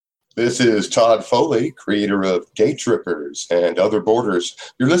This is Todd Foley, creator of Day Trippers and Other Borders.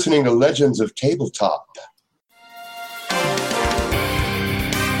 You're listening to Legends of Tabletop.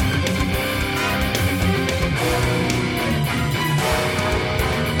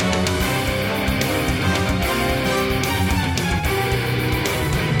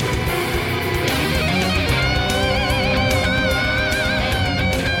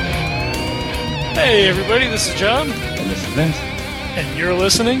 Hey everybody, this is John. And this is Vince. And you're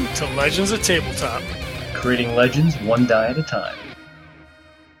listening to Legends of Tabletop. Creating legends one die at a time.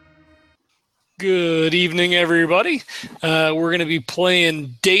 Good evening, everybody. We're going to be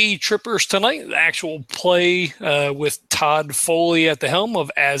playing Day Trippers tonight, the actual play with Todd Foley at the helm of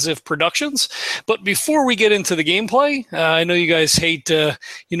As If Productions. But before we get into the gameplay, I know you guys hate to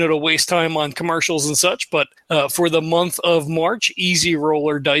waste time on commercials and such, but for the month of March, Easy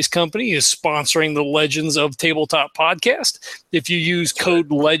Roller Dice Company is sponsoring the Legends of Tabletop podcast. If you use code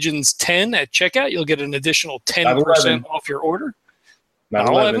LEGENDS10 at checkout, you'll get an additional 10% off your order. Not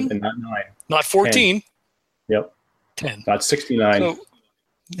 11 and not 9. Not 14. 10. Yep. 10. Not 69.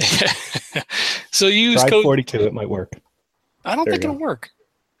 So use Try code 42. It might work. I don't think it'll work.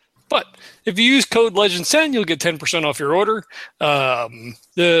 But if you use code LEGENDS10, you'll get 10% off your order.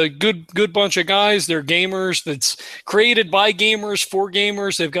 The good bunch of guys, they're gamers. That's created by gamers for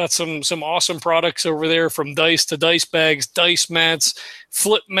gamers. They've got some awesome products over there, from dice to dice bags, dice mats,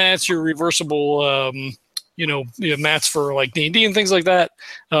 flip mats, your reversible mats for like D&D and things like that.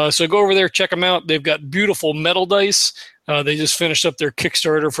 So go over there, check them out. They've got beautiful metal dice. They just finished up their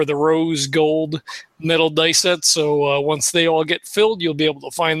Kickstarter for the Rose Gold metal dice sets. So once they all get filled, you'll be able to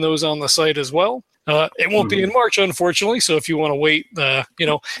find those on the site as well. It won't be in March, unfortunately. So if you want to wait,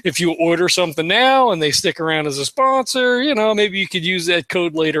 if you order something now and they stick around as a sponsor, maybe you could use that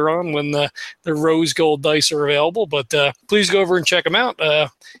code later on when the Rose Gold dice are available. But please go over and check them out.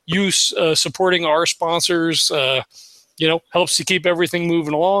 Supporting our sponsors, helps to keep everything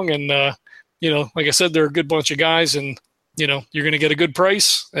moving along. And, like I said, they're a good bunch of guys, and you're going to get a good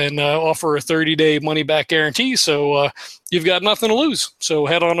price and offer a 30-day money-back guarantee. So you've got nothing to lose. So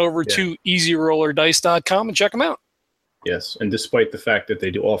head on over to easyrollerdice.com and check them out. Yes, and despite the fact that they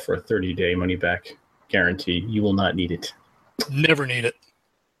do offer a 30-day money-back guarantee, you will not need it. Never need it.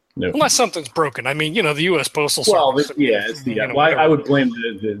 No. Unless something's broken. I mean, the U.S. Postal Service. Well, it's the. I would blame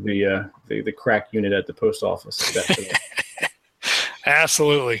the crack unit at the post office.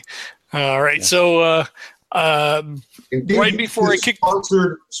 Absolutely. All right, so. Indeed, right before I kick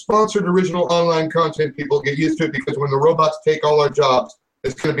sponsored original online content, people get used to it, because when the robots take all our jobs,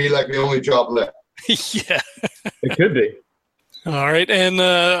 it's going to be like the only job left. Yeah, it could be. All right, and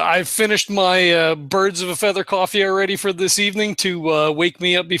I've finished my Birds of a Feather coffee already for this evening to wake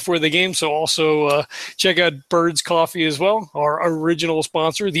me up before the game. So also check out Birds Coffee as well, our original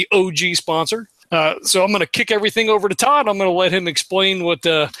sponsor, the OG sponsor. So I'm going to kick everything over to Todd. I'm going to let him explain what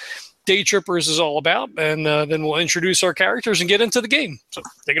Day Trippers is all about, and then we'll introduce our characters and get into the game. So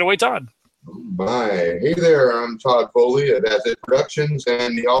take it away, Todd. Bye. Hey there, I'm Todd Foley at As If Productions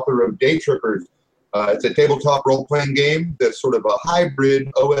and the author of Day Trippers. It's a tabletop role-playing game that's sort of a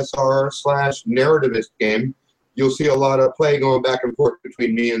hybrid OSR/narrativist game. You'll see a lot of play going back and forth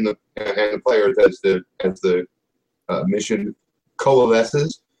between me and the players as the mission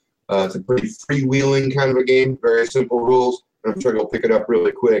coalesces. It's a pretty freewheeling kind of a game, very simple rules. I'm sure you'll pick it up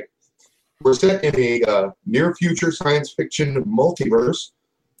really quick. We're set in a near-future science fiction multiverse.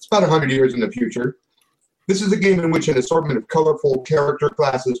 It's about 100 years in the future. This is a game in which an assortment of colorful character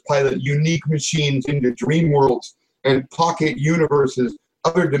classes pilot unique machines into dream worlds and pocket universes,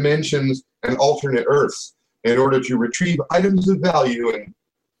 other dimensions, and alternate Earths in order to retrieve items of value and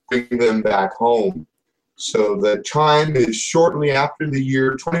bring them back home. So the time is shortly after the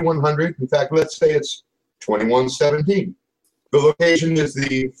year 2100. In fact, let's say it's 2117. The location is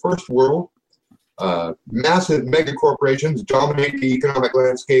the First World. Massive megacorporations dominate the economic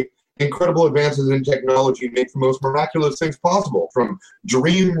landscape. Incredible advances in technology make the most miraculous things possible, from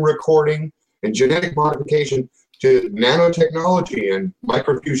dream recording and genetic modification to nanotechnology and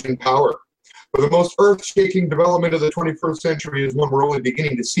microfusion power. But the most earth-shaking development of the 21st century is one we're only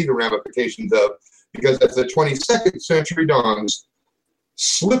beginning to see the ramifications of, because as the 22nd century dawns,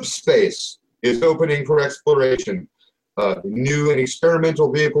 slip space is opening for exploration. New and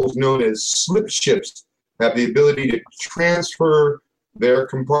experimental vehicles known as slip ships have the ability to transfer their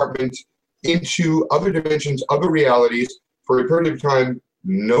compartment into other dimensions, other realities, for a period of time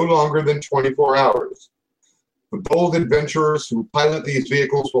no longer than 24 hours. The bold adventurers who pilot these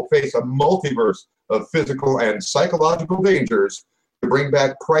vehicles will face a multiverse of physical and psychological dangers to bring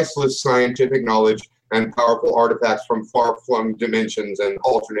back priceless scientific knowledge and powerful artifacts from far-flung dimensions and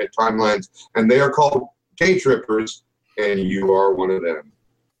alternate timelines, and they are called Day Trippers, and you are one of them.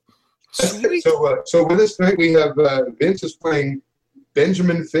 Sweet. So with us tonight, we have Vince is playing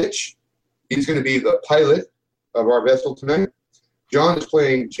Benjamin Fitch. He's going to be the pilot of our vessel tonight. John is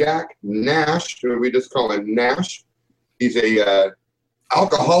playing Jack Nash, who we just call him Nash. He's a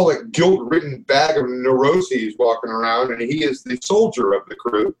alcoholic, guilt-ridden bag of neuroses walking around, and he is the soldier of the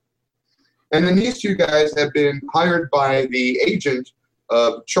crew. And then these two guys have been hired by the agent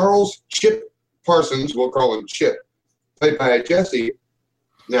of Charles Chip Parsons. We'll call him Chip, played by Jesse.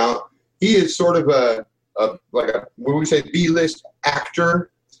 Now, he is sort of when we say B-list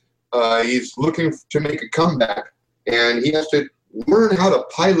actor, he's looking to make a comeback, and he has to learn how to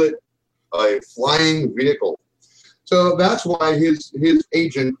pilot a flying vehicle. So that's why his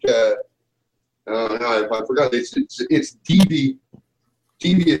agent, I forgot, it's DB.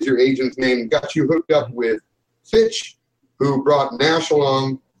 DB is your agent's name, got you hooked up with Fitch, who brought Nash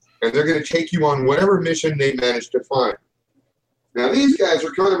along, and they're going to take you on whatever mission they manage to find. Now, these guys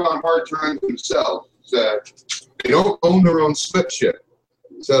are kind of on hard times themselves. They don't own their own slip ship.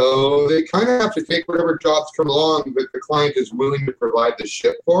 So they kind of have to take whatever jobs come along that the client is willing to provide the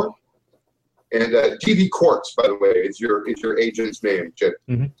ship for. And TV Quartz, by the way, is your agent's name, Chip.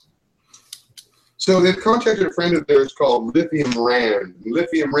 Mm-hmm. So they've contacted a friend of theirs called Lithium Rand.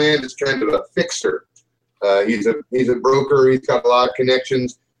 Lithium Rand is kind of a fixer. He's a broker. He's got a lot of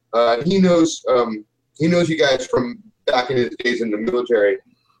connections. He knows you guys from back in his days in the military,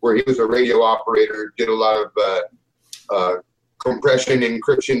 where he was a radio operator, did a lot of compression,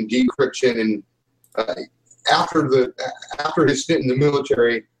 encryption, decryption, and after his stint in the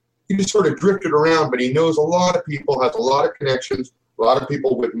military, he just sort of drifted around. But he knows a lot of people, has a lot of connections, a lot of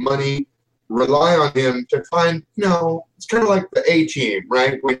people with money rely on him to find. It's kind of like the A team,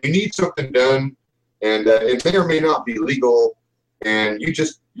 right? When you need something done, and it may or may not be legal, and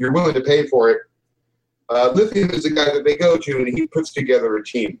you're willing to pay for it. Lithium is the guy that they go to, and he puts together a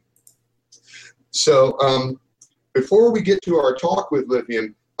team. So before we get to our talk with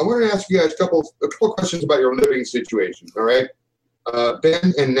Lithium, I want to ask you guys a couple questions about your living situation. All right,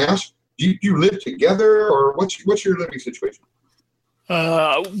 Ben and Nash, do you live together, or what's your living situation?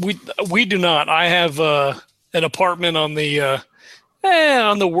 We do not. I have an apartment on the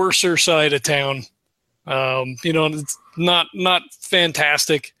worser side of town. It's not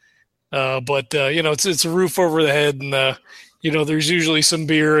fantastic. But it's a roof over the head, and there's usually some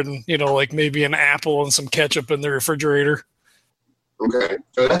beer and like maybe an apple and some ketchup in the refrigerator. Okay,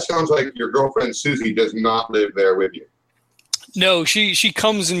 so that sounds like your girlfriend Susie does not live there with you. No, she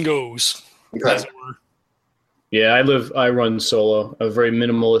comes and goes. Okay. Yeah, I run solo, a very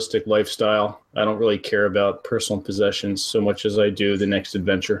minimalistic lifestyle. I don't really care about personal possessions so much as I do the next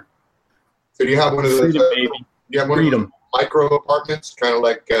adventure. So do you have one of those? Freedom, baby. You have one Freedom. of those micro apartments, kind of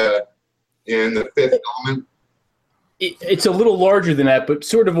like in The Fifth Element? It's a little larger than that, but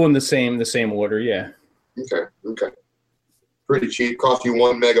sort of on the same order, yeah. Okay. Pretty cheap. Cost you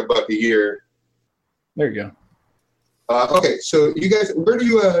 $1 megabuck a year. There you go. Okay, so you guys, where do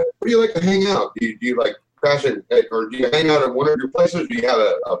you like to hang out? Do you like crash it, or do you hang out at one of your places? Do you have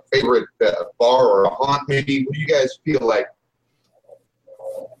a favorite bar or a haunt maybe? What do you guys feel like?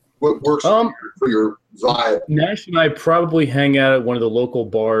 What works for your vibe? Nash and I probably hang out at one of the local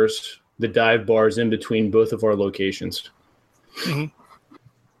bars, the dive bars in between both of our locations. Mm-hmm.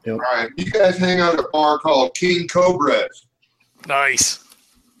 Yep. All right, you guys hang out at a bar called King Cobra's. Nice.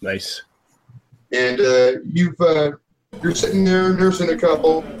 And you're sitting there nursing a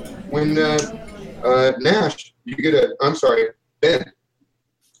couple when Nash, Ben,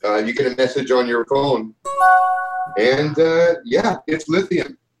 you get a message on your phone, and it's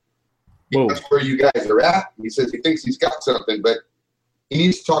Lithium. He knows where you guys are at. He says he thinks he's got something, but he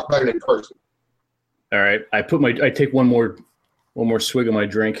needs to talk about it in person. All right, I take one more swig of my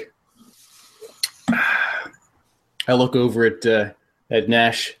drink. I look over at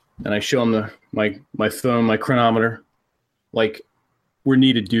Nash and I show him my phone, my chronometer. Like, we're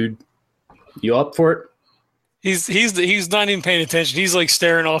needed, dude. You up for it? He's not even paying attention. He's like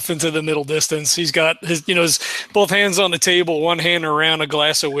staring off into the middle distance. He's got his both hands on the table, one hand around a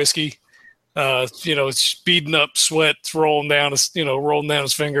glass of whiskey. Speeding up, sweat rolling down his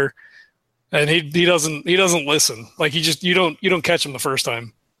finger, and he doesn't listen. Like you don't catch him the first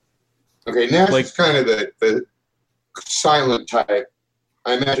time. Okay, Nash is kind of the silent type.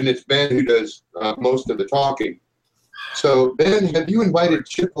 I imagine it's Ben who does most of the talking. So Ben, have you invited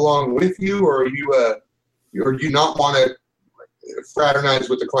Chip along with you, or do you not want to fraternize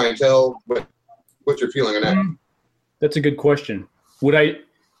with the clientele? What's your feeling on that? That's a good question. Would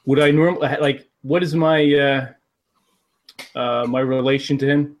I normally, like, what is my my relation to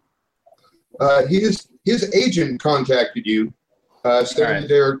him? His agent contacted you, saying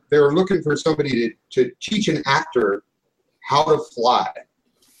they're looking for somebody to teach an actor how to fly.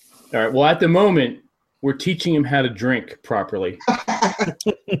 All right. Well, at the moment, we're teaching him how to drink properly.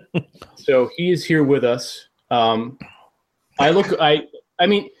 So he is here with us. I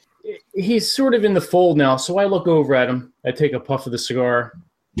mean, he's sort of in the fold now. So I look over at him. I take a puff of the cigar,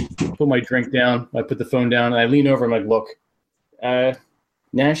 put my drink down. I put the phone down, and I lean over. I'm like, look,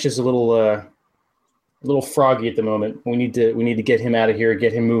 Nash is a little froggy at the moment. We need to get him out of here,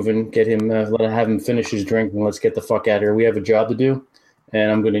 get him moving, have him finish his drink, and let's get the fuck out of here. We have a job to do,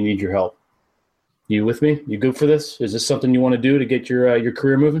 and I'm going to need your help. You with me? You good for this? Is this something you want to do to get your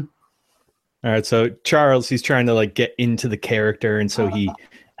career moving? All right. So Charles, he's trying to like get into the character, and so he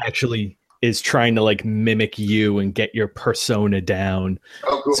actually is trying to like mimic you and get your persona down.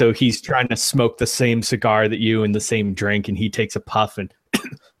 Oh, cool. So he's trying to smoke the same cigar that you and the same drink, and he takes a puff and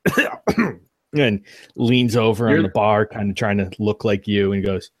and leans over on the bar, kind of trying to look like you, and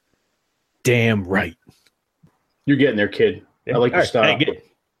goes, "Damn right, you're getting there, kid. I like your style."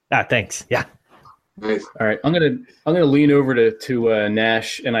 Thanks. Yeah. Nice. All right, I'm gonna lean over to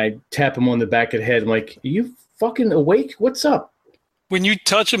Nash, and I tap him on the back of the head. I'm like, "Are you fucking awake? What's up?" When you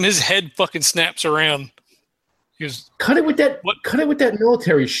touch him, his head fucking snaps around. He goes, "Cut it with that! What? Cut it with that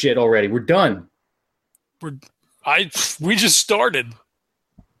military shit already. We're done. We just started."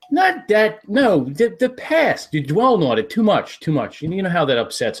 Not that. No, the past. You dwell on it too much. You know how that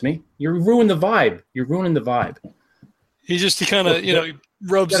upsets me. You ruin the vibe. You're ruining the vibe. He kind of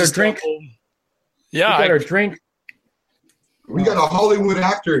rubs his drink. Yeah, we got our drink. We got a Hollywood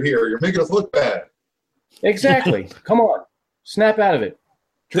actor here. You're making us look bad. Exactly. Come on, snap out of it.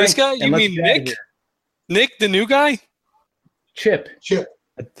 Drink, this guy? You mean Nick? Nick, the new guy? Chip. Do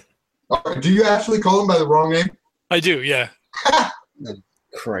you actually call him by the wrong name? I do. Yeah.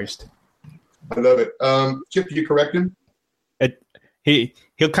 Christ. I love it. Chip, do you correct him?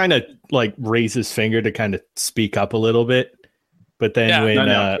 He'll kind of like raise his finger to kind of speak up a little bit, but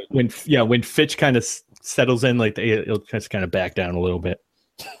then when Fitch kind of settles in, like he'll just kind of back down a little bit.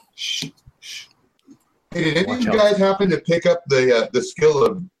 Hey, did any of you guys happen to pick up the skill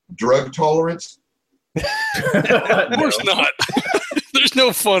of drug tolerance? Of course not. There's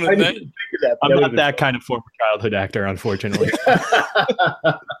no fun in that. I'm not that kind of former childhood actor, unfortunately.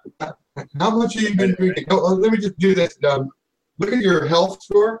 How much have you been drinking? Let me just do this. Look at your health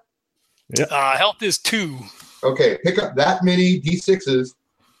score. Yeah. Health is 2. Okay, pick up that many D6s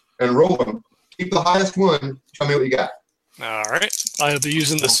and roll them. Keep the highest one. Tell me what you got. All right. I'll be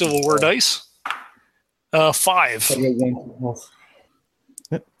using the Civil War dice. 5.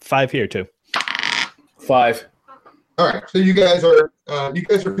 5 here too. 5. All right, so you guys are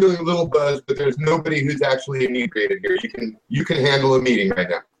feeling a little buzzed, but there's nobody who's actually inebriated here. You can handle a meeting right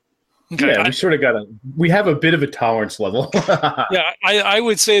now. Okay, yeah, we sort of we have a bit of a tolerance level. Yeah, I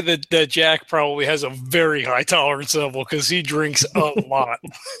would say that Jack probably has a very high tolerance level because he drinks a lot.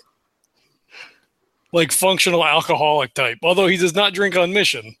 Like functional alcoholic type, although he does not drink on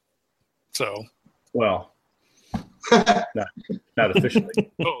mission. So. Well. Not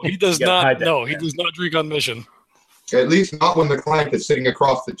officially. No, he does not. No, he does not drink on mission. At least not when the client is sitting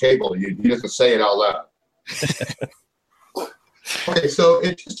across the table. He doesn't say it out loud. Okay, so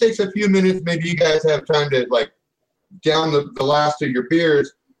it just takes a few minutes. Maybe you guys have time to like down the last of your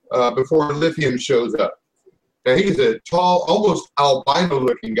beers before Lithium shows up. Now he's a tall, almost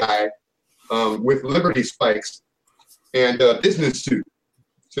albino-looking guy with Liberty spikes and a business suit.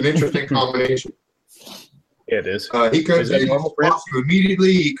 It's an interesting combination. Yeah, it is. He comes in, spots you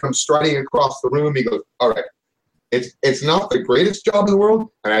immediately. He comes striding across the room. He goes, "All right, it's not the greatest job in the world,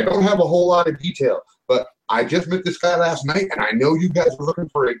 and I don't have a whole lot of detail, but I just met this guy last night, and I know you guys were looking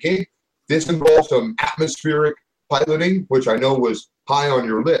for a gig. This involves some atmospheric piloting, which I know was high on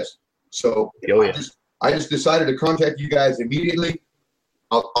your list. So I just decided to contact you guys immediately.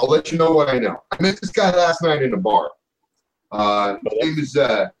 I'll let you know what I know. I met this guy last night in a bar.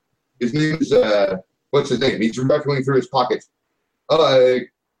 His name is what's his name? He's rifling through his pockets.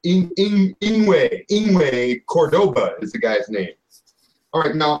 Ingwe Cordoba is the guy's name. All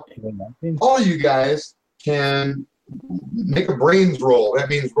right, now all you guys can make a brains roll. That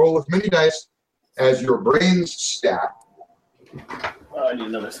means roll as many dice as your brains stack. I need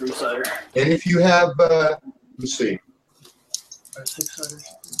another 3-sider. And if you have, let's see. 6-siders.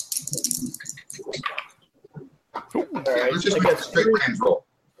 Right, let's just make a straight brains roll.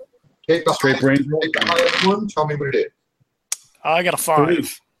 Take the straight brains roll. Take the highest one. Tell me what it is. I got a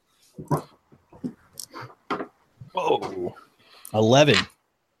 5. Whoa. 11.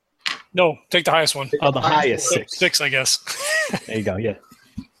 No, take the highest one. Oh, the highest 6. 6, I guess. There you go. Yeah.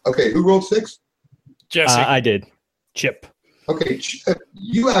 Okay, who rolled 6? Jesse. I did. Chip. Okay, Chip,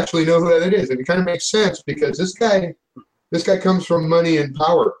 you actually know who that is, and it kind of makes sense because this guy comes from money and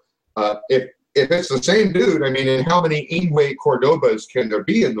power. If it's the same dude, I mean, and how many Ingwe Cordobas can there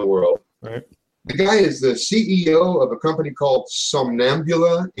be in the world? Right. The guy is the CEO of a company called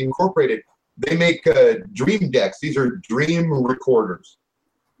Somnambula Incorporated. They make dream decks. These are dream recorders.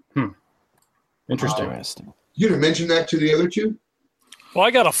 Interesting. You didn't mention that to the other two? Well,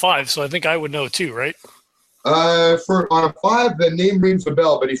 I got a 5, so I think I would know too, right? On a 5, the name rings a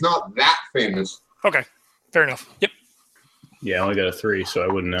bell, but he's not that famous. Okay, fair enough. Yep. Yeah, I only got a 3, so I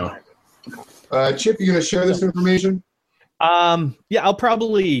wouldn't know. Chip, you gonna share this information? Yeah, I'll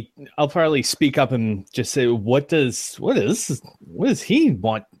probably speak up and just say, what does he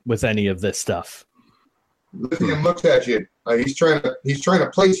want with any of this stuff? Lithium looks at you. He's trying to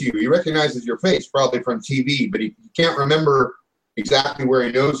place you. He recognizes your face, probably from TV, but he can't remember exactly where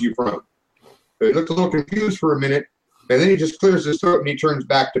he knows you from. So he looked a little confused for a minute, and then he just clears his throat and he turns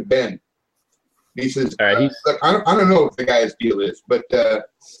back to Ben. He says, All right, look, I don't know what the guy's deal is, but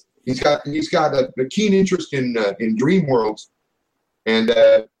he's got a keen interest in dream worlds, and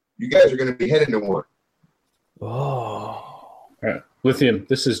you guys are going to be heading to one. Oh. All right. Lithium,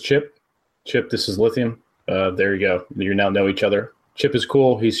 this is Chip. Chip, this is Lithium. There you go. You now know each other. Chip is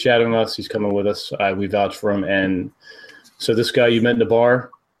cool. He's shadowing us. He's coming with us. We vouch for him. And so this guy you met in the bar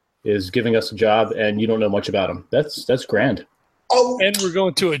is giving us a job, and you don't know much about him. That's grand. Oh, And we're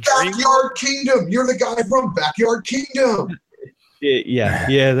going to a dream. Backyard Kingdom. You're the guy from Backyard Kingdom.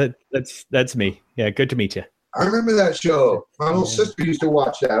 Yeah. That's me. Yeah, good to meet you. I remember that show. My little sister used to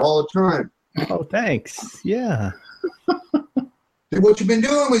watch that all the time. Oh, thanks. Yeah. What you been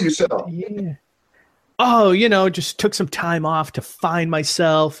doing with yourself? Yeah. Oh, just took some time off to find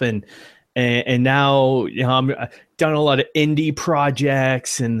myself, and now I'm done a lot of indie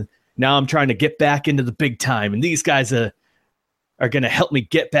projects, and now I'm trying to get back into the big time, and these guys are going to help me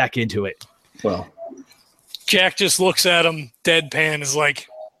get back into it. Well, Jack just looks at him, deadpan, is like,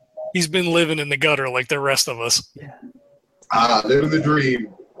 he's been living in the gutter like the rest of us. Yeah. Living the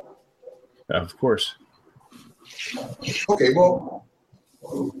dream. of course. Okay, well,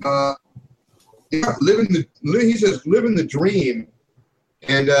 yeah, he says living the dream,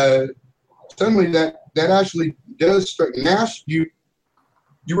 and suddenly that actually does strike. Nash, you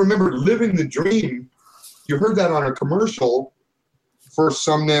remember living the dream? You heard that on a commercial for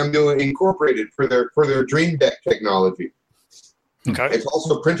Somnambula Incorporated for their Dream Deck technology. Okay. It's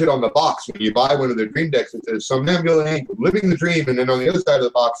also printed on the box when you buy one of their Dream Decks. It says Somnambula Inc. Living the Dream, and then on the other side of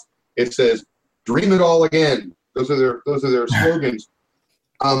the box it says Dream It All Again. Those are their slogans.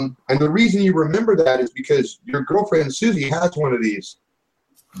 And the reason you remember that is because your girlfriend Susie has one of these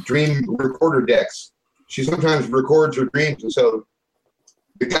dream recorder decks. She sometimes records her dreams, and so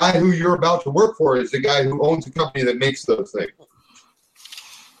the guy who you're about to work for is the guy who owns the company that makes those things.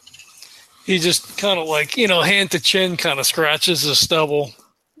 He just kind of like, hand to chin, kind of scratches his stubble.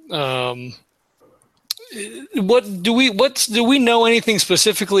 Do we know anything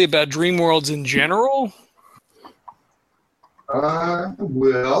specifically about dream worlds in general?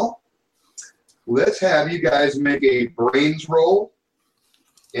 Well, let's have you guys make a brains roll,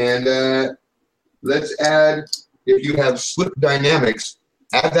 and let's add, if you have slip dynamics,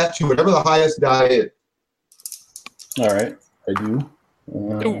 add that to whatever the highest die is. All right, I do.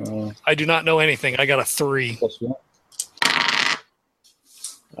 Ooh, I do not know anything. I got a 3.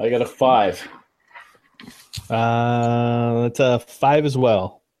 I got a 5. That's a 5 as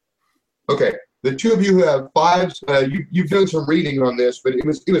well. Okay, the two of you who have 5s, you've done some reading on this, but it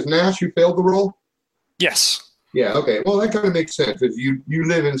was Nash who failed the roll? Yes. Yeah, okay. Well, that kind of makes sense, because you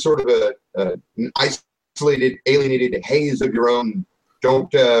live in sort of an isolated, alienated haze of your own.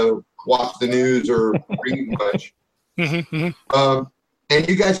 Don't watch the news or read much. Mm-hmm. And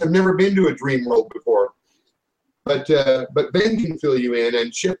you guys have never been to a dream world before. But Ben can fill you in,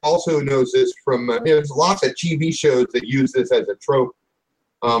 and Chip also knows this from, there's lots of TV shows that use this as a trope.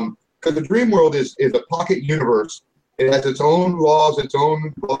 Because the dream world is a pocket universe. It has its own laws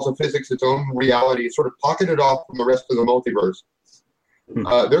of physics, its own reality. It's sort of pocketed off from the rest of the multiverse.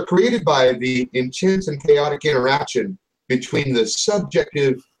 They're created by the intense and chaotic interaction between the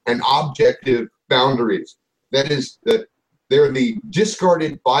subjective and objective boundaries. That is, that they're the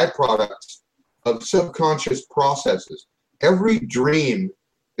discarded byproducts of subconscious processes. Every dream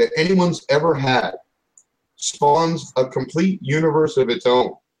that anyone's ever had spawns a complete universe of its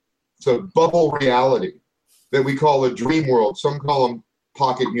own. It's a bubble reality that we call a dream world. Some call them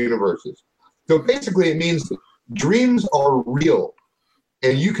pocket universes. So basically it means that dreams are real.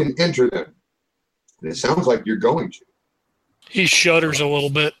 and you can enter them. And it sounds like you're going to. He shudders a little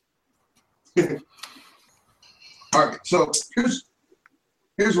bit. All right, so here's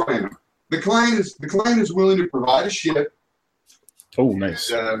what I know. The client is willing to provide a ship. Oh,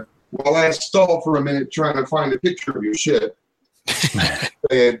 nice. While I stall for a minute trying to find a picture of your ship,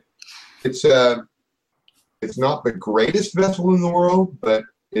 and it's not the greatest vessel in the world, but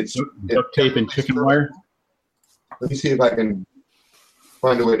it's duct tape and chicken wire. Let me see if I can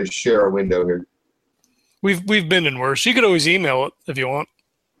find a way to share a window here. We've been in worse. You could always email it if you want.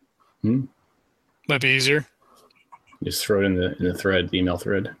 Might be easier. Just throw it in the thread, the email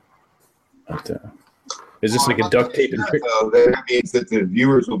thread. But, is this like a duct tape and trick? That means that the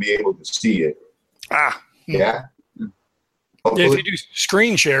viewers will be able to see it. Yeah. Hopefully. Yeah, if you do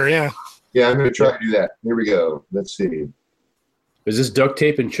screen share, yeah. Yeah, I'm going to try to do that. Here we go. Let's see. Is this duct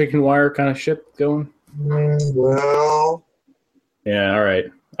tape and chicken wire kind of ship going? Well. Yeah, all right.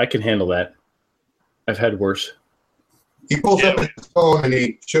 I can handle that. I've had worse. He pulls up his phone and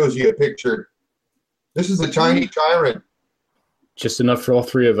he shows you a picture. This is a tiny Tyrant. Just enough for all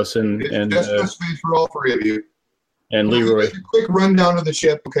three of us, and just enough space for all three of you. And Leroy. Just a quick rundown of the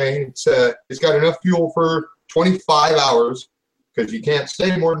ship. Okay, it's got enough fuel for 25 hours because you can't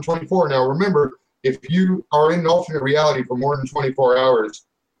stay more than 24. Now remember, if you are in an alternate reality for more than 24 hours,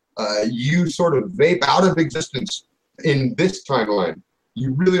 you sort of vape out of existence in this timeline.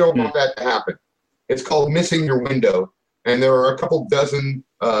 You really don't want that to happen. It's called missing your window, and there are a couple dozen.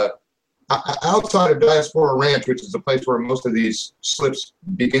 Outside of Diaspora Ranch, which is the place where most of these slips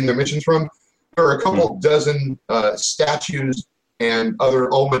begin their missions from, there are a couple dozen statues and other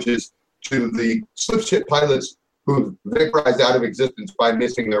homages to the slip ship pilots who vaporized out of existence by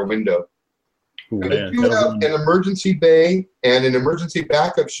missing their window. And if you have an emergency bay and an emergency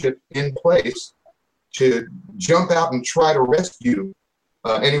backup ship in place to jump out and try to rescue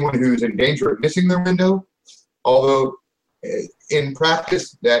anyone who's in danger of missing their window, although in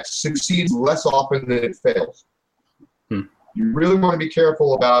practice, that succeeds less often than it fails. You really want to be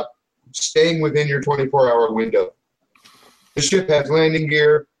careful about staying within your 24-hour window. The ship has landing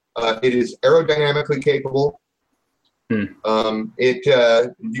gear. It is aerodynamically capable. You can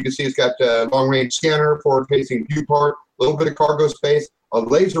see it's got a long-range scanner, forward-facing view part, a little bit of cargo space, a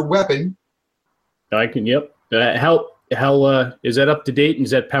laser weapon. Yep. How is that up to date and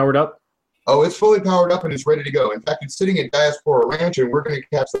is that powered up? Oh, it's fully powered up and it's ready to go. In fact, it's sitting at Diaspora Ranch, and we're going to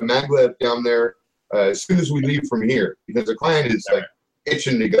catch the maglev down there as soon as we leave from here because the client is like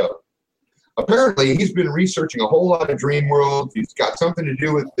itching to go. Apparently, he's been researching a whole lot of dream worlds. He's got something to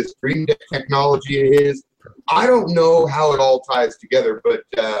do with this dream deck technology of his. I don't know how it all ties together, but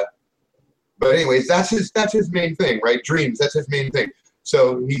anyways, that's his main thing, right? Dreams, that's his main thing.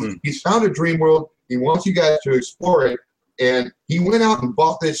 So he's found a dream world. He wants you guys to explore it, and he went out and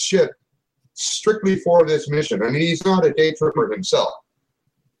bought this ship strictly for this mission. I mean, he's not a day tripper himself.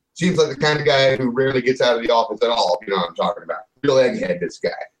 Seems like the kind of guy who rarely gets out of the office at all, if you know what I'm talking about. Real egghead, this guy.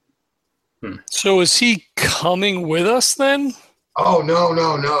 So is he coming with us then? Oh,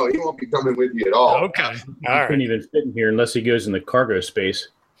 no. He won't be coming with you at all. Okay. All He right. couldn't even fit in here unless he goes in the cargo space.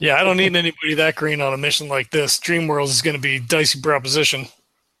 Yeah, I don't need anybody that green on a mission like this. Dreamworld is going to be a dicey proposition.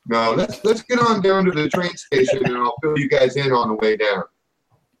 No, let's get on down to the train station, and I'll fill you guys in on the way down.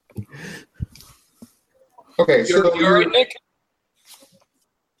 Okay, so you all right, Nick?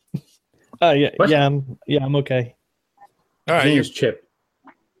 I'm okay. All right, James Chip.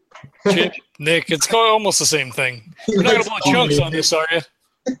 Chip, Nick, it's almost the same thing. You're not going to blow chunks on this, are you?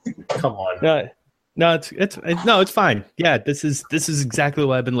 Come on. No, it's fine. Yeah, this is exactly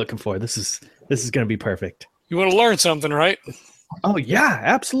what I've been looking for. This is going to be perfect. You want to learn something, right? Oh yeah,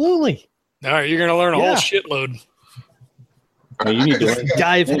 absolutely. All right, you're going to learn a whole shitload. You need to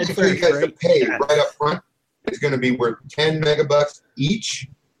dive you in guys to pay right up front. It's going to be worth 10 megabucks each.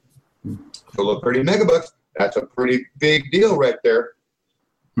 So look, 30 megabucks. That's a pretty big deal right there.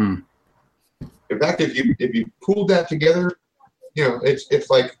 In fact, if you pooled that together, you know, it's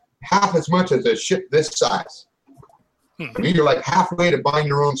like half as much as a ship this size. I mean, you're like halfway to buying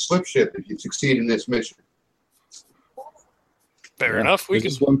your own slip ship if you succeed in this mission. Fair enough. We Is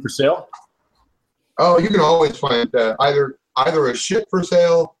can. this one for sale? Oh, you can always find either a ship for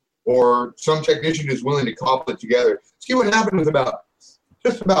sale or some technician who's willing to cobble it together. See what happened was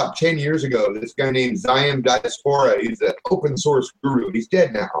just about 10 years ago, this guy named Zion Diaspora, he's an open source guru. He's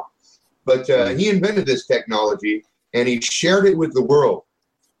dead now. But he invented this technology, and he shared it with the world.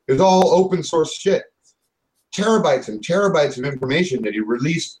 It was all open source shit. Terabytes and terabytes of information that he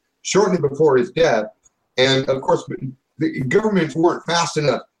released shortly before his death. And, of course, the governments weren't fast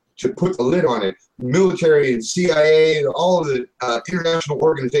enough to put the lid on it. Military and CIA, all of the international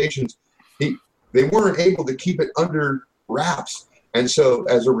organizations, they weren't able to keep it under wraps. And so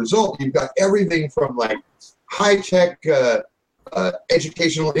as a result, you've got everything from like high-tech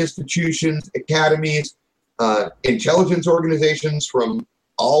educational institutions, academies, intelligence organizations from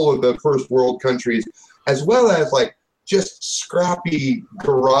all of the first world countries, as well as like just scrappy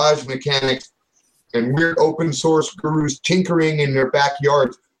garage mechanics and weird open source gurus tinkering in their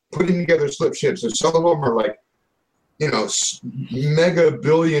backyards, putting together slip ships. And some of them are like, mega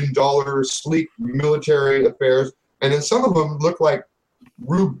 $billion sleek military affairs. And then some of them look like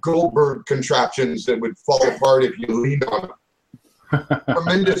Rube Goldberg contraptions that would fall apart if you leaned on them.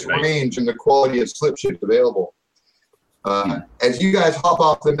 Tremendous range in the quality of slip ships available. As you guys hop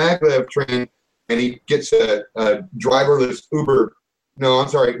off the maglev train and he gets a driverless Uber, no, I'm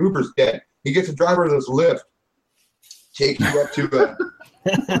sorry, Uber's dead. He gets a driverless Lyft, take you up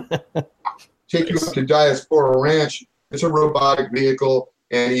to Diaspora Ranch. It's a robotic vehicle,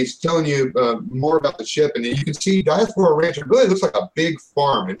 and he's telling you more about the ship. And you can see Diaspora Ranch, it really looks like a big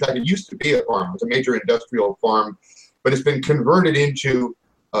farm. In fact, it used to be a farm. It was a major industrial farm, but it's been converted into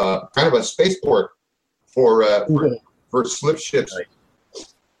kind of a spaceport for slip ships. Right.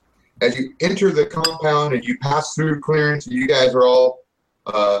 As you enter the compound and you pass through clearance, you guys are all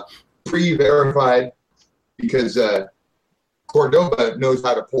pre-verified because Cordova knows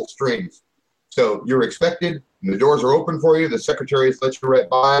how to pull strings. So you're expected, and the doors are open for you. The secretaries let you right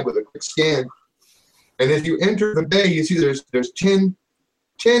by with a quick scan. And as you enter the bay, you see there's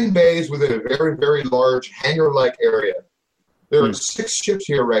 10 bays within a very, very large hangar-like area. There are 6 ships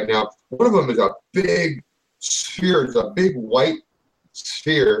here right now. One of them is a big sphere. It's a big white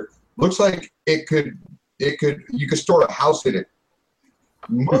sphere. Looks like you could store a house in it.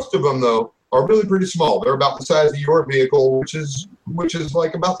 Most of them, though, are really pretty small. They're about the size of your vehicle, which is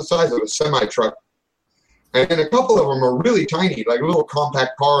like about the size of a semi-truck. And then a couple of them are really tiny, like little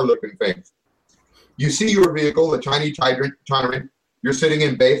compact car-looking things. You see your vehicle, the tiny Tyrant. You're sitting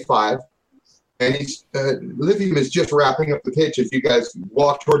in Bay 5, and Lithium is just wrapping up the pitch as you guys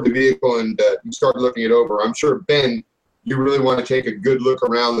walk toward the vehicle and you start looking it over. I'm sure, Ben, you really want to take a good look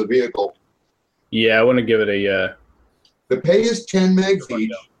around the vehicle. Yeah, I want to give it a... The pay is 10 megs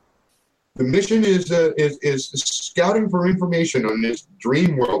each. The mission is scouting for information on this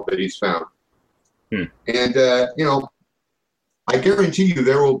dream world that he's found. And I guarantee you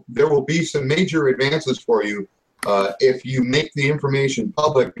there will be some major advances for you if you make the information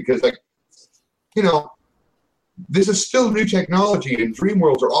public, because this is still new technology, and dream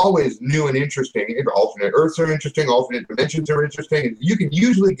worlds are always new and interesting. Alternate Earths are interesting, alternate dimensions are interesting. You can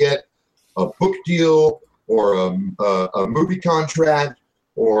usually get a book deal or a movie contract,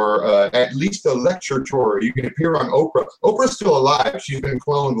 or at least a lecture tour. You can appear on Oprah. Oprah's still alive. She's been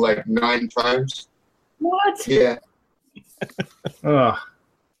cloned like 9 times. What? Yeah.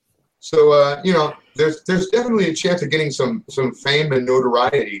 So there's definitely a chance of getting some fame and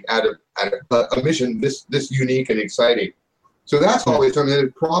notoriety out of a mission this unique and exciting. So that's always something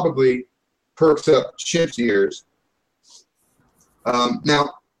that probably perks up Chip's ears.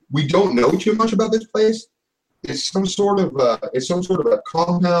 Now, we don't know too much about this place. It's some sort of a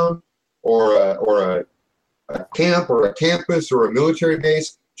compound or a camp or a campus or a military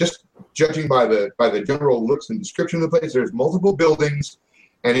base. Just judging by the general looks and description of the place, there's multiple buildings,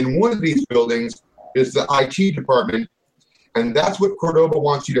 and in one of these buildings is the IT department, and that's what Cordova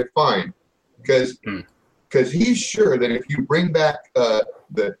wants you to find, because he's sure that if you bring back a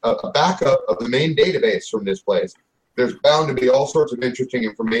backup of the main database from this place, there's bound to be all sorts of interesting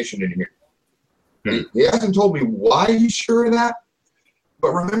information in here. He hasn't told me why he's sure of that,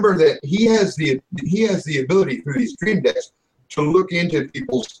 but remember that he has the ability through these dream decks to look into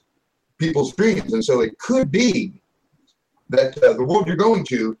people's dreams, and so it could be that the world you're going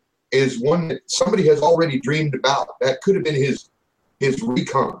to is one that somebody has already dreamed about. That could have been his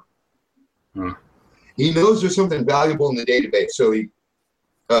recon. He knows there's something valuable in the database, so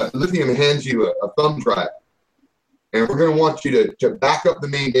Lithium hands you a thumb drive. And we're going to want you to back up the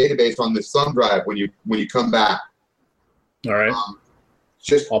main database on this thumb drive when you come back. All right.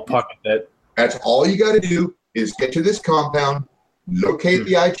 I'll pocket that. That's all you got to do is get to this compound, locate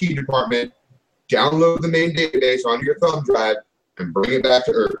the IT department, download the main database onto your thumb drive, and bring it back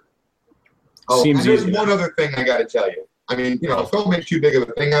to Earth. Oh, and there's one other thing I got to tell you. I mean, don't make too big of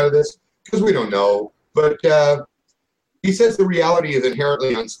a thing out of this because we don't know. But he says the reality is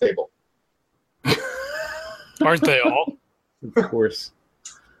inherently unstable. Aren't they all? Of course.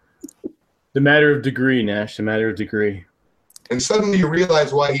 The matter of degree, Nash, the matter of degree. And suddenly you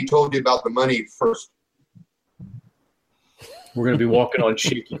realize why he told you about the money first. We're going to be walking on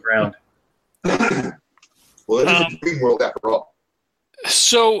shaky ground. Well, it is a dream world after all.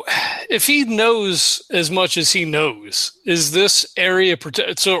 So, if he knows as much as he knows, is this area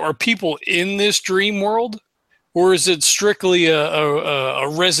protected? So, are people in this dream world, or is it strictly a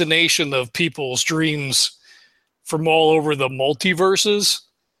resonation of people's dreams from all over the multiverses?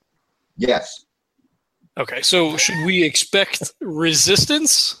 Yes. Okay, so should we expect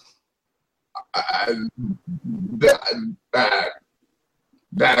resistance? That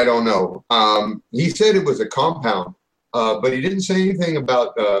I don't know. He said it was a compound, but he didn't say anything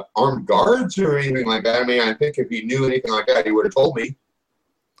about armed guards or anything like that. I mean, I think if he knew anything like that, he would have told me.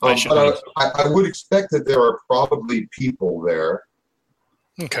 But I would expect that there are probably people there.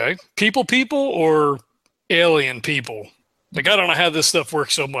 Okay. People or alien people? Like, I don't know how this stuff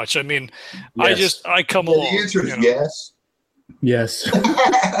works so much. I mean, Yes. I come along. The answer is yes. Yes.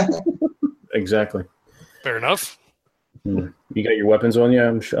 Exactly. Fair enough. You got your weapons on you?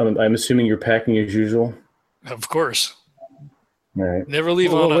 I'm assuming you're packing as usual? Of course. All right. Never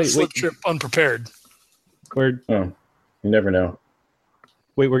leave on a slip trip unprepared. You never know.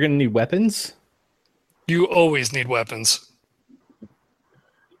 Wait, we're going to need weapons? You always need weapons.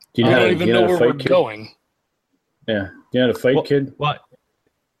 Do you I know, don't even know where we're kid? going. Yeah. Do you know how to fight, kid? What?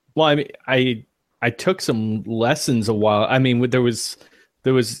 Well, I mean, I took some lessons a while. I mean, there was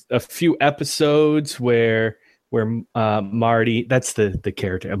a few episodes where Marty, that's the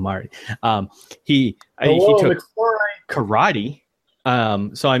character of Marty. He took karate.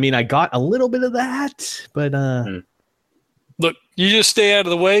 So I mean, I got a little bit of that, but Look, you just stay out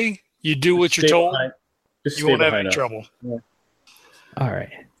of the way. You do what you're told. You won't have any trouble. Yeah. All right.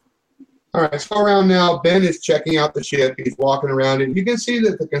 All right, so around now, Ben is checking out the ship. He's walking around, and you can see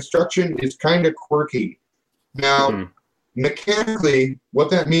that the construction is kind of quirky. Now, mechanically, what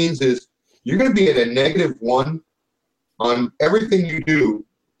that means is you're going to be at a -1 on everything you do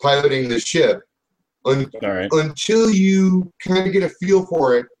piloting the ship until you kind of get a feel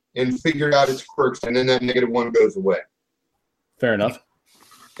for it and figure out its quirks, and then that -1 goes away. Fair enough.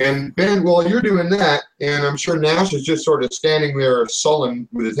 And Ben, while you're doing that, and I'm sure Nash is just sort of standing there sullen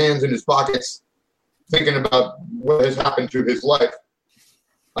with his hands in his pockets, thinking about what has happened to his life,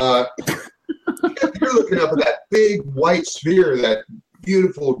 you're looking up at that big white sphere, that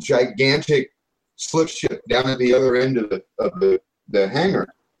beautiful, gigantic slip ship down at the other end of the hangar.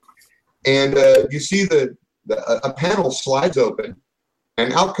 And you see a panel slides open,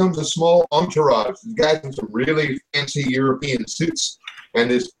 and out comes a small entourage. These guys in some really fancy European suits. And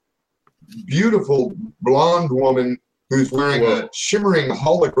this beautiful blonde woman who's wearing a shimmering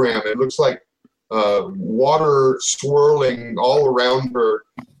hologram. It looks like water swirling all around her,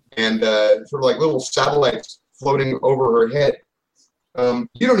 and sort of like little satellites floating over her head.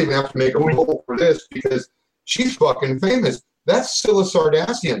 You don't even have to make a roll for this because she's fucking famous. That's Scylla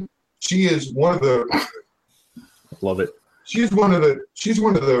Sardassian. She is one of the Love it. She's one of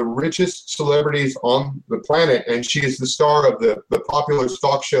the richest celebrities on the planet, and she is the star of the popular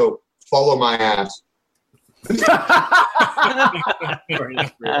talk show Follow My Ass.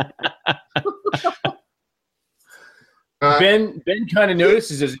 Ben kind of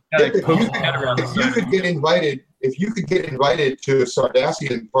notices as he kind of pokes his head around. If you could get invited to a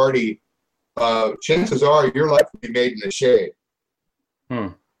Sardassian party, chances are your life would be made in the shade.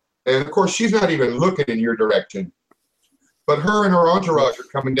 And of course, she's not even looking in your direction. But her and her entourage are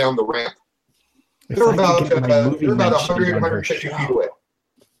coming down the ramp. They're about 100, 150 feet away.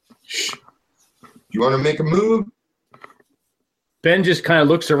 You want to make a move? Ben just kind of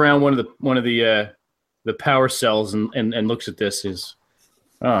looks around one of the power cells and looks at this.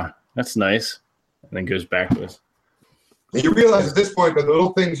 That's nice, and then goes back to us. And you realize at this point that the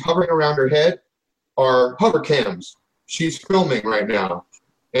little things hovering around her head are hover cams. She's filming right now.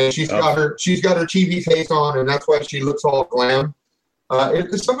 And she's got her TV face on, and that's why she looks all glam.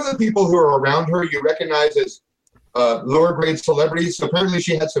 Some of the people who are around her you recognize as lower grade celebrities. So apparently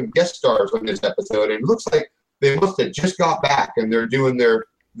she had some guest stars on this episode, and it looks like they must have just got back, and they're doing their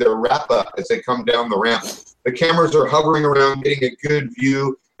wrap up as they come down the ramp. The cameras are hovering around, getting a good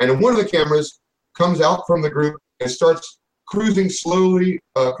view, and one of the cameras comes out from the group and starts cruising slowly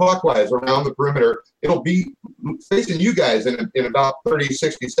clockwise around the perimeter. It'll be facing you guys in about 30,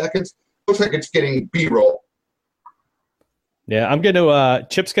 60 seconds. Looks like it's getting B-roll. Yeah,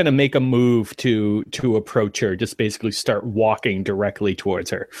 Chip's gonna make a move to approach her, just basically start walking directly towards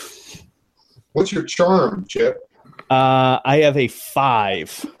her. What's your charm, Chip? I have a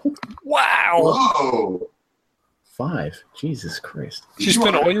 5. Wow. Whoa. 5. Jesus Christ. You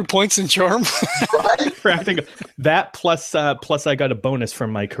spent all your points in charm? Right? That plus I got a bonus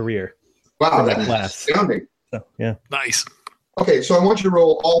from my career. Wow, from that my is class. astounding. So, yeah. Nice. Okay, so I want you to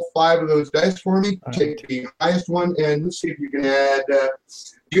roll all 5 of those dice for me. Take the highest one, and let's see if you can add.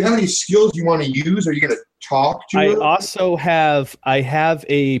 Do you have any skills you want to use? Are you going to talk to her? I have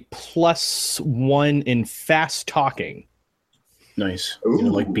a +1 in fast talking. Nice. You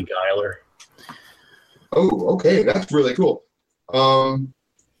know, like Beguiler. Oh, okay, that's really cool.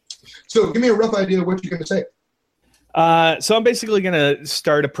 So give me a rough idea of what you're going to say. So I'm basically going to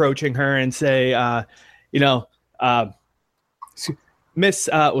start approaching her and say, Miss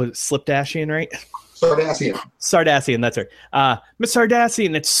was Slipdashian, right? Sardassian, that's her. Miss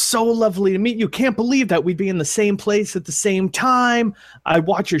Sardassian, it's so lovely to meet you. Can't believe that we'd be in the same place at the same time. I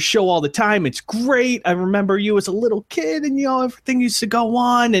watch your show all the time. It's great. I remember you as a little kid, and everything used to go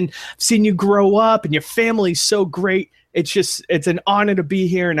on, and I've seen you grow up, and your family's so great. It's an honor to be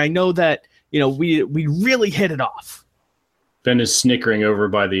here, and I know that we really hit it off. Ben is snickering over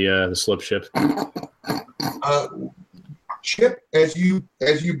by the slip ship. Chip, as you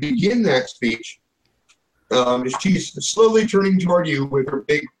begin that speech, she's slowly turning toward you with her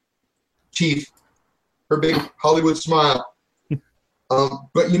big teeth, her big Hollywood smile.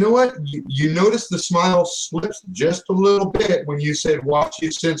 But you know what? You notice the smile slips just a little bit when you said, "Watch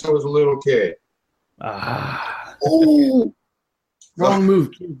you since I was a little kid." Oh, wrong move.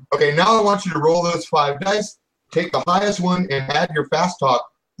 Okay, now I want you to roll those 5 dice. Take the highest one and add your fast talk,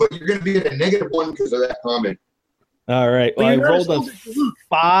 but you're going to be at a -1 because of that comment. All right. Well, I rolled a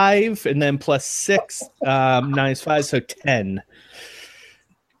 5 and then +6, -5, so 10.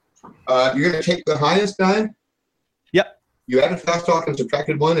 You're going to take the highest die? Yep. You added fast talk and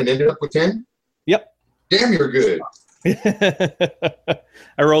subtracted 1 and ended up with 10? Yep. Damn, you're good.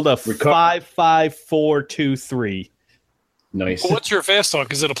 I rolled a 5, 5, 4, 2, 3. Nice. Well, what's your fast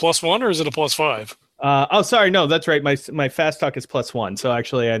talk? Is it a +1 or is it a +5? Sorry. No, that's right. My fast talk is +1. So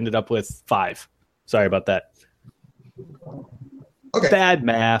actually I ended up with 5. Sorry about that. Okay. Bad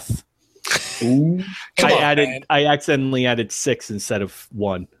math. Ooh. I accidentally added 6 instead of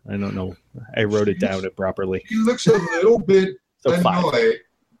 1. I don't know. I wrote it down improperly. He looks a little bit So annoyed. 5.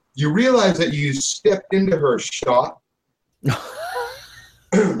 You realize that you stepped into her shot.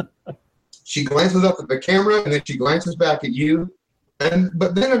 She glances up at the camera, and then she glances back at you.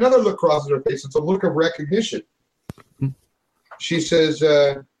 But then another look crosses her face. It's a look of recognition. She says,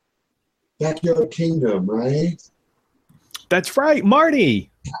 Backyard Kingdom, right? That's right,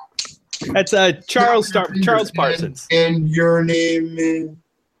 Marty. That's Charles Parsons. And your name is?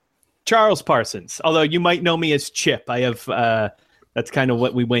 Charles Parsons. Although you might know me as Chip. I have that's kind of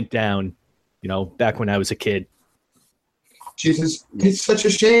what we went down, back when I was a kid. She says, it's such a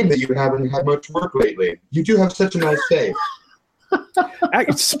shame that you haven't had much work lately. You do have such a nice face.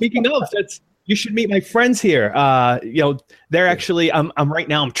 Speaking of, you should meet my friends here. They're actually I'm right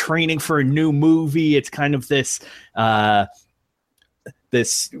now I'm training for a new movie. It's kind of this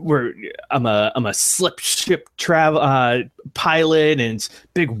where I'm a slip ship travel pilot, and it's a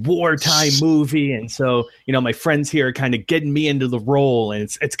big wartime movie, and so my friends here are kind of getting me into the role, and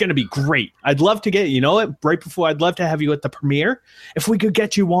it's going to be great. I'd love to get right before I'd love to have you at the premiere. If we could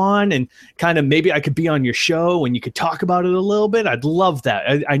get you on, and kind of maybe I could be on your show and you could talk about it a little bit. I'd love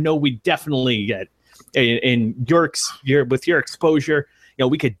that. I know we definitely get in with your exposure.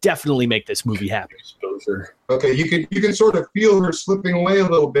 We could definitely make this movie happen. Okay, you can sort of feel her slipping away a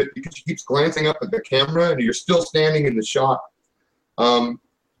little bit because she keeps glancing up at the camera, and you're still standing in the shot. And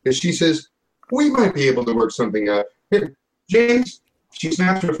she says, "We might be able to work something out. Here, James." She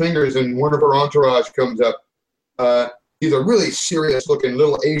snaps her fingers, and one of her entourage comes up. He's a really serious-looking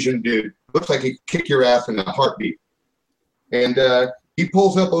little Asian dude. Looks like he'd kick your ass in a heartbeat. And he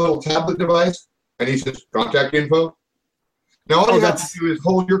pulls up a little tablet device, and he says, "Contact info." Now, all you have to do is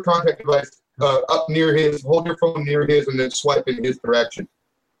hold your contact device up near his, hold your phone near his, and then swipe in his direction.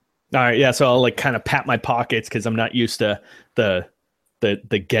 All right, yeah. So I'll kind of pat my pockets because I'm not used to the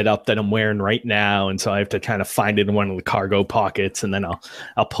get up that I'm wearing right now, and so I have to kind of find it in one of the cargo pockets, and then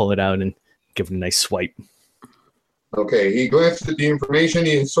I'll pull it out and give it a nice swipe. Okay, he glances at the information.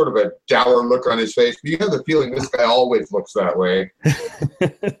 He has sort of a dour look on his face, but you have the feeling this guy always looks that way.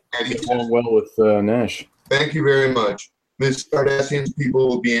 And he's going well with Nash. Thank you very much. Ms. Sardassian's people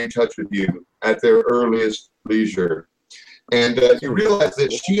will be in touch with you at their earliest leisure. And you realize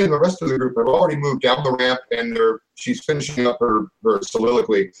that she and the rest of the group have already moved down the ramp, and she's finishing up her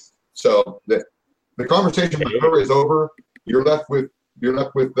soliloquy. So the conversation with her is over. You're left with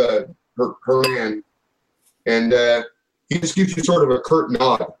her man, and he just gives you sort of a curt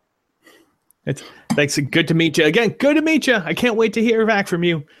nod. Thanks. Good to meet you again. Good to meet you. I can't wait to hear back from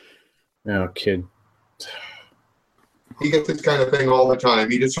you. Oh, kid. He gets this kind of thing all the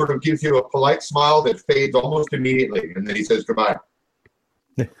time. He just sort of gives you a polite smile that fades almost immediately, and then he says goodbye.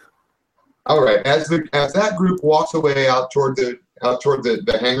 All right. As that group walks away out toward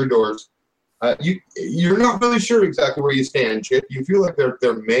the hangar doors, you're not really sure exactly where you stand, Chip. You feel like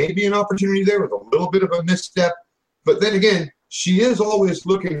there may be an opportunity there with a little bit of a misstep, but then again, she is always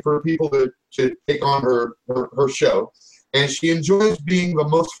looking for people to take on her show, and she enjoys being the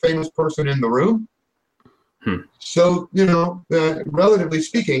most famous person in the room. So, relatively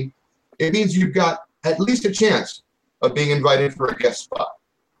speaking, it means you've got at least a chance of being invited for a guest spot.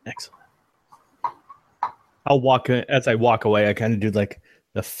 Excellent. As I walk away, I kind of do like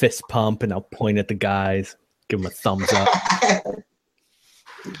the fist pump, and I'll point at the guys, give them a thumbs up.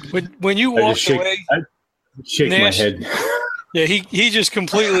 When you walk away, I shake Nash, my head. Yeah, he just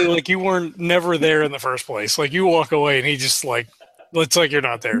completely like you weren't never there in the first place. Like you walk away, and he just like looks like you're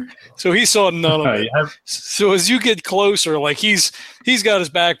not there. So he saw none of it. So as you get closer, like he's got his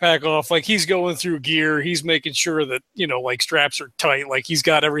backpack off, like he's going through gear. He's making sure that, like straps are tight. Like he's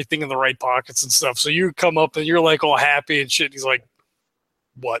got everything in the right pockets and stuff. So you come up and you're like all happy and shit. And he's like,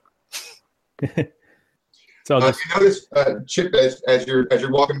 what? So you notice, Chip, as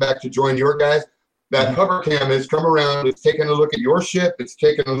you're walking back to join your guys, that hover cam has come around. It's taking a look at your ship. It's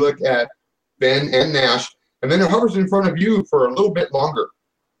taking a look at Ben and Nash. And then it hovers in front of you for a little bit longer.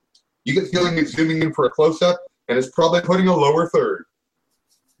 You get the feeling it's zooming in for a close-up, and it's probably putting a lower third.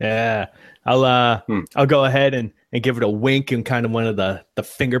 Yeah. I'll go ahead and give it a wink and kind of one of the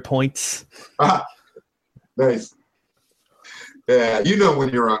finger points. Ah, nice. Yeah, you know when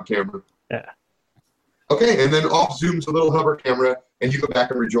you're on camera. Yeah. Okay, and then off zooms a little hover camera, and you go back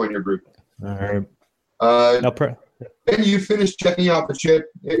and rejoin your group. All right. Then you finish checking out the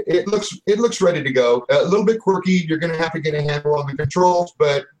chip. It looks ready to go. A little bit quirky. You're going to have to get a handle on the controls,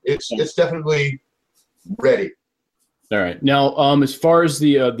 but it's definitely ready. All right. Now, as far as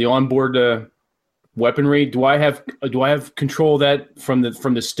the onboard weaponry, do I have control of that from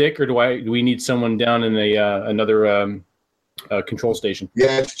the stick, or do we need someone down in another control station?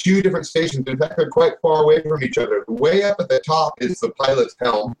 Yeah, it's two different stations. In fact, they're quite far away from each other. Way up at the top is the pilot's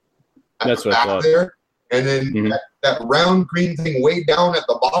helm. That's what I thought. There. And then that round green thing way down at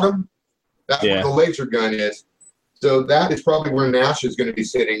the bottom, that's where the laser gun is. So that is probably where Nash is going to be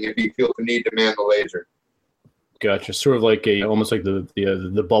sitting if he feels the need to man the laser. Gotcha. Sort of like almost like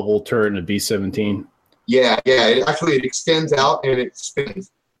the bubble turret in a B-17. Yeah. It extends out and it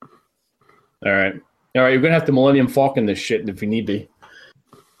spins. All right. You're going to have to Millennium Falcon this shit if you need be.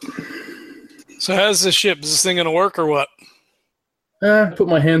 So how's this ship? Is this thing going to work or what? Put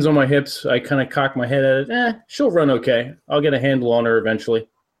my hands on my hips. I kind of cock my head at it. She'll run okay. I'll get a handle on her eventually.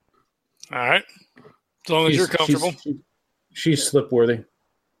 All right. As long as you're comfortable. She's slip-worthy.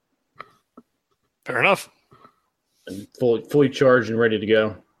 Fair enough. And fully charged and ready to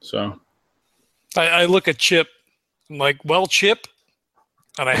go. So I look at Chip. I'm like, well, Chip.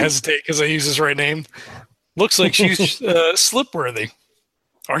 And I hesitate because I use his right name. Looks like she's slip-worthy.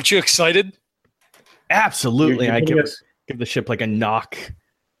 Aren't you excited? Absolutely. I give the ship like a knock.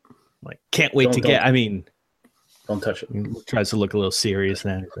 Like, can't wait to get. I mean, don't touch it. He tries to look a little serious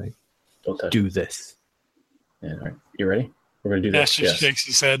now. He's like, don't touch do this. Yeah, all right. You ready? We're gonna do this. Yes. Shakes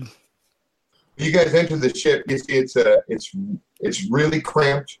his head. You guys enter the ship. You see, it's really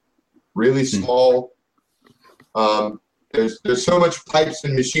cramped, really small. There's so much pipes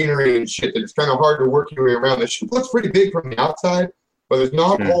and machinery and shit that it's kind of hard to work your way around. The ship looks pretty big from the outside, but there's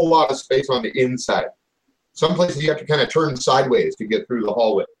not a whole lot of space on the inside. Some places you have to kind of turn sideways to get through the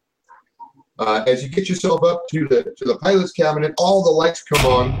hallway. As you get yourself up to the pilot's cabinet, all the lights come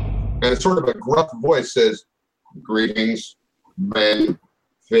on, and it's sort of a gruff voice says, "Greetings, Ben,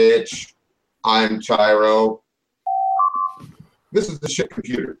 Fitch, I'm Tyro." This is the ship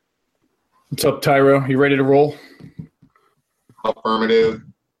computer. What's up, Tyro? You ready to roll? Affirmative.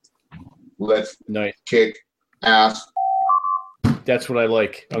 Let's kick ass. That's what I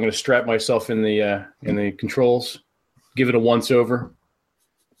like. I'm going to strap myself in the controls, give it a once over,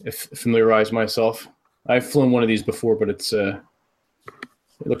 familiarize myself. I've flown one of these before, but it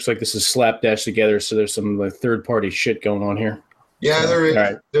looks like this is slapdash together, so there's some third party shit going on here. Yeah, there is.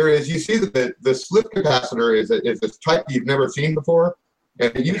 Right. There is. You see that the slip capacitor is this type you've never seen before,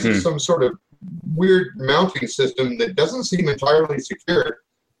 and it uses some sort of weird mounting system that doesn't seem entirely secure.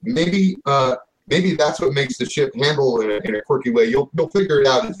 Maybe that's what makes the ship handle in a quirky way. You'll figure it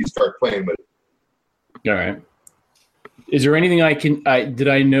out as you start playing with it. All right. Is there anything did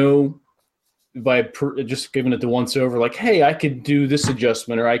I know by just giving it the once over, like, hey, I could do this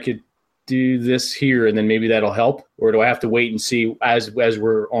adjustment or I could do this here and then maybe that'll help? Or do I have to wait and see as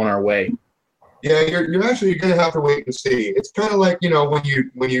we're on our way? Yeah, you're actually going to have to wait and see. It's kind of like, you know, when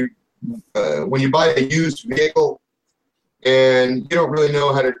you buy a used vehicle and you don't really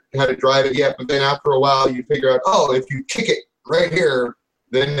know how to drive it yet, but then after a while you figure out, oh, if you kick it right here,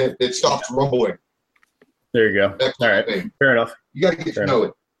 then it stops rumbling. There you go. All right, fair enough. You got to get to know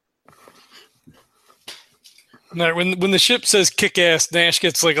it. No, when the ship says "kick ass," Nash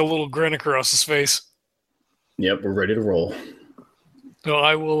gets like a little grin across his face. Yep, we're ready to roll. So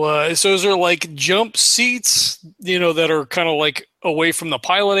I will. So is there like jump seats, you know, that are kind of like away from the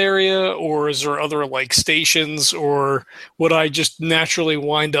pilot area, or is there other like stations, or would I just naturally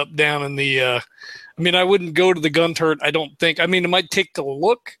wind up down in the? I mean, I wouldn't go to the gun turret. I don't think. I mean, it might take a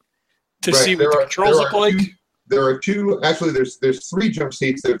look to see what the controls look like. There are two. Actually, there's three jump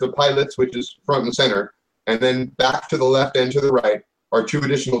seats. There's the pilot's, which is front and center, and then back to the left and to the right are two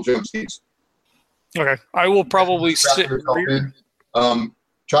additional jump seats. Okay, I will probably sit.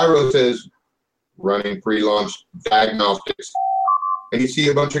 Chiro says, running pre-launch diagnostics. And you see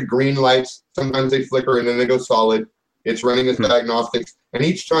a bunch of green lights. Sometimes they flicker and then they go solid. It's running as diagnostics. And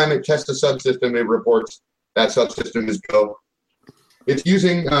each time it tests a subsystem, it reports that subsystem is go. It's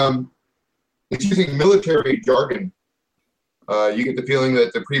using military jargon. You get the feeling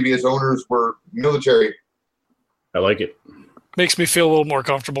that the previous owners were military. I like it. Makes me feel a little more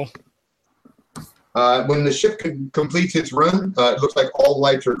comfortable. When the ship completes its run, it looks like all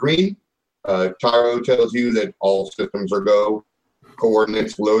lights are green. Chiro tells you that all systems are go,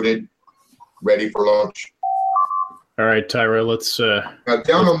 coordinates loaded, ready for launch. All right, Tyro, let's. Down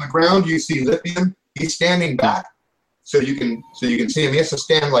on the ground, you see Lithium. He's standing back, so you can see him. He has to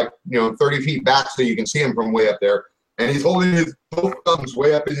stand like 30 feet back so you can see him from way up there. And he's holding his both thumbs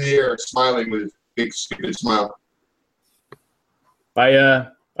way up in the air, smiling with his big stupid smile.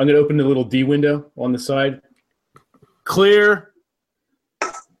 I'm going to open the little D window on the side. Clear.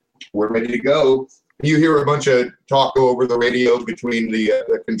 We're ready to go. You hear a bunch of talk go over the radio between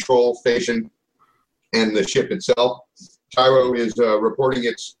the control station and the ship itself. Chiro is reporting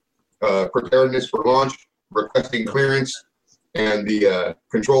its preparedness for launch, requesting clearance, and the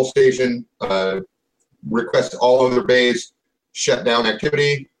control station requests all other bays shut down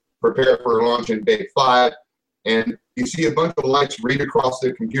activity, prepare for launch in Bay 5, and you see a bunch of lights read across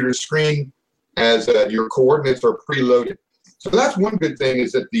the computer screen as your coordinates are preloaded. So that's one good thing,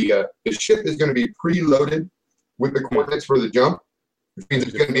 is that the ship is going to be preloaded with the coordinates for the jump, which means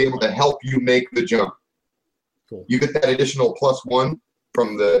it's going to be able to help you make the jump. Cool. You get that additional +1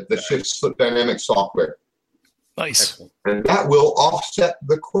 from the ship's Slip Dynamics software. Nice. Excellent. And that will offset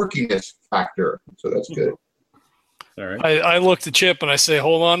the quirkiness factor. So that's good. All right. I look at Chip and I say,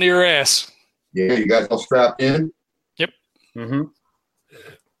 hold on to your ass. Yeah, you guys all strapped in? Yep. Mm-hmm.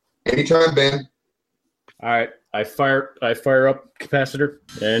 Anytime, Ben. All right. I fire up capacitor,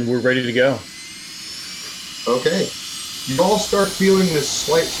 and we're ready to go. Okay. You all start feeling this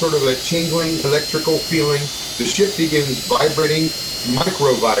slight sort of a tingling electrical feeling. The ship begins vibrating,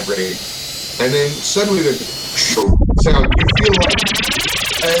 micro-vibrating. And then suddenly there's a sound. You feel like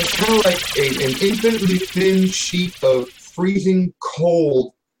it's kind of like an infinitely thin sheet of freezing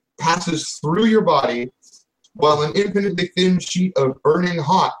cold passes through your body, while an infinitely thin sheet of burning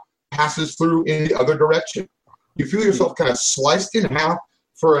hot passes through in the other direction. You feel yourself kind of sliced in half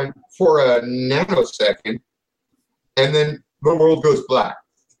for a nanosecond, and then the world goes black.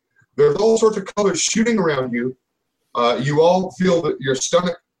 There's all sorts of colors shooting around you. You all feel that your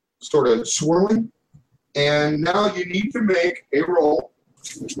stomach sort of swirling, and now you need to make a roll.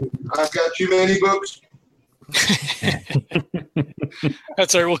 I've got too many books.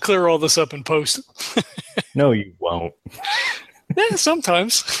 That's all right. We'll clear all this up in post. No, you won't. Yeah,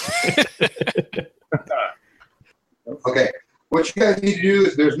 sometimes. Okay. What you guys need to do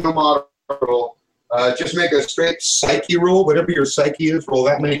is, there's no model roll. Just make a straight psyche roll. Whatever your psyche is, roll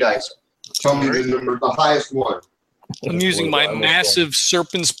that many dice. Tell me the number, the highest one. I'm using my massive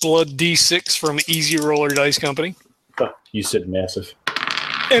Serpent's Blood D6 from Easy Roller Dice Company. You said massive.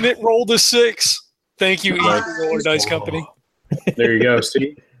 And it rolled a 6. Thank you, Easy Roller Dice Company. There you go.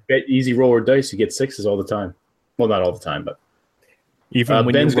 See, get Easy Roller Dice, you get 6s all the time. Well, not all the time, but even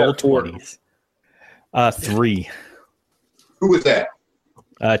when Ben's you roll got 4. 20s. 3. Who was that?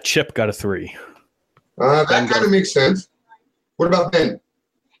 Chip got a 3. That kind of makes sense. What about Ben?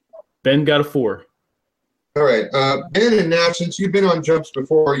 Ben got a 4. All right. Ben and Nash, since you've been on jumps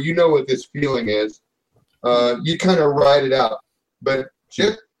before, you know what this feeling is. You kind of ride it out. But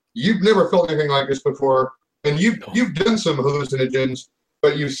Chip, you've never felt anything like this before, and you've done some hallucinogens,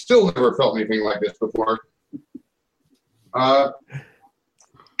 but you've still never felt anything like this before. And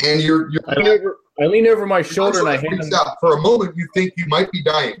you're I lean over my shoulder and I hand him. For a moment, you think you might be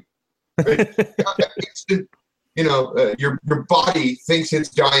dying. Instant, your body thinks it's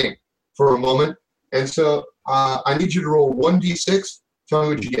dying for a moment. And so I need you to roll 1d6. Tell me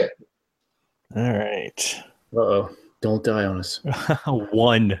what you get. All right. Uh-oh. Don't die on us.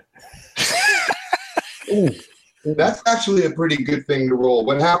 1. Ooh. That's actually a pretty good thing to roll.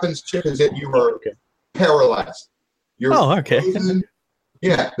 What happens, Chip, is that you are paralyzed. You're frozen.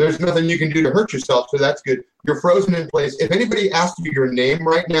 Yeah, there's nothing you can do to hurt yourself, so that's good. You're frozen in place. If anybody asked you your name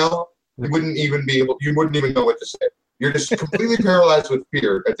right now, you wouldn't even know what to say. You're just completely paralyzed with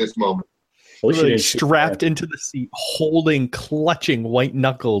fear at this moment. Literally strapped into the seat, clutching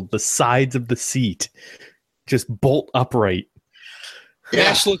white-knuckled the sides of the seat, just bolt upright. Yeah.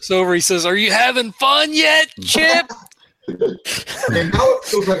 Nash looks over. He says, "Are you having fun yet, Chip?" And now it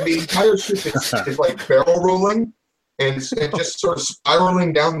feels like the entire ship is like barrel rolling and just sort of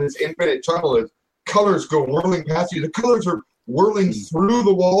spiraling down this infinite tunnel as colors go whirling past you. The colors are whirling through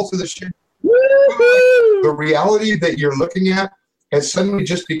the walls of the ship. The reality that you're looking at has suddenly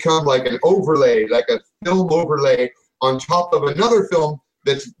just become like an overlay, like a film overlay on top of another film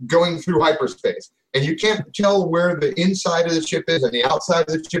that's going through hyperspace. And you can't tell where the inside of the ship is and the outside of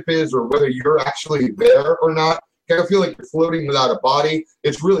the ship is, or whether you're actually there or not. You kind of feel like you're floating without a body.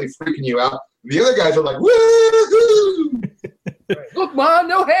 It's really freaking you out. The other guys are like, woo! Look, Mom,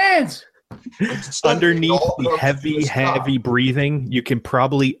 no hands! Underneath the heavy breathing, you can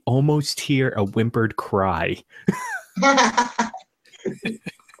probably almost hear a whimpered cry.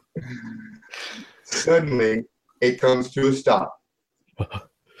 Suddenly, it comes to a stop.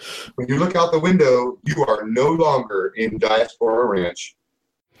 When you look out the window, you are no longer in Diaspora Ranch.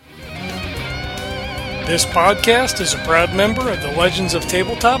 This podcast is a proud member of the Legends of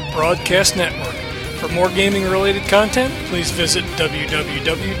Tabletop Broadcast Network. For more gaming-related content, please visit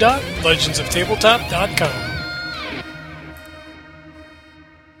www.legendsoftabletop.com.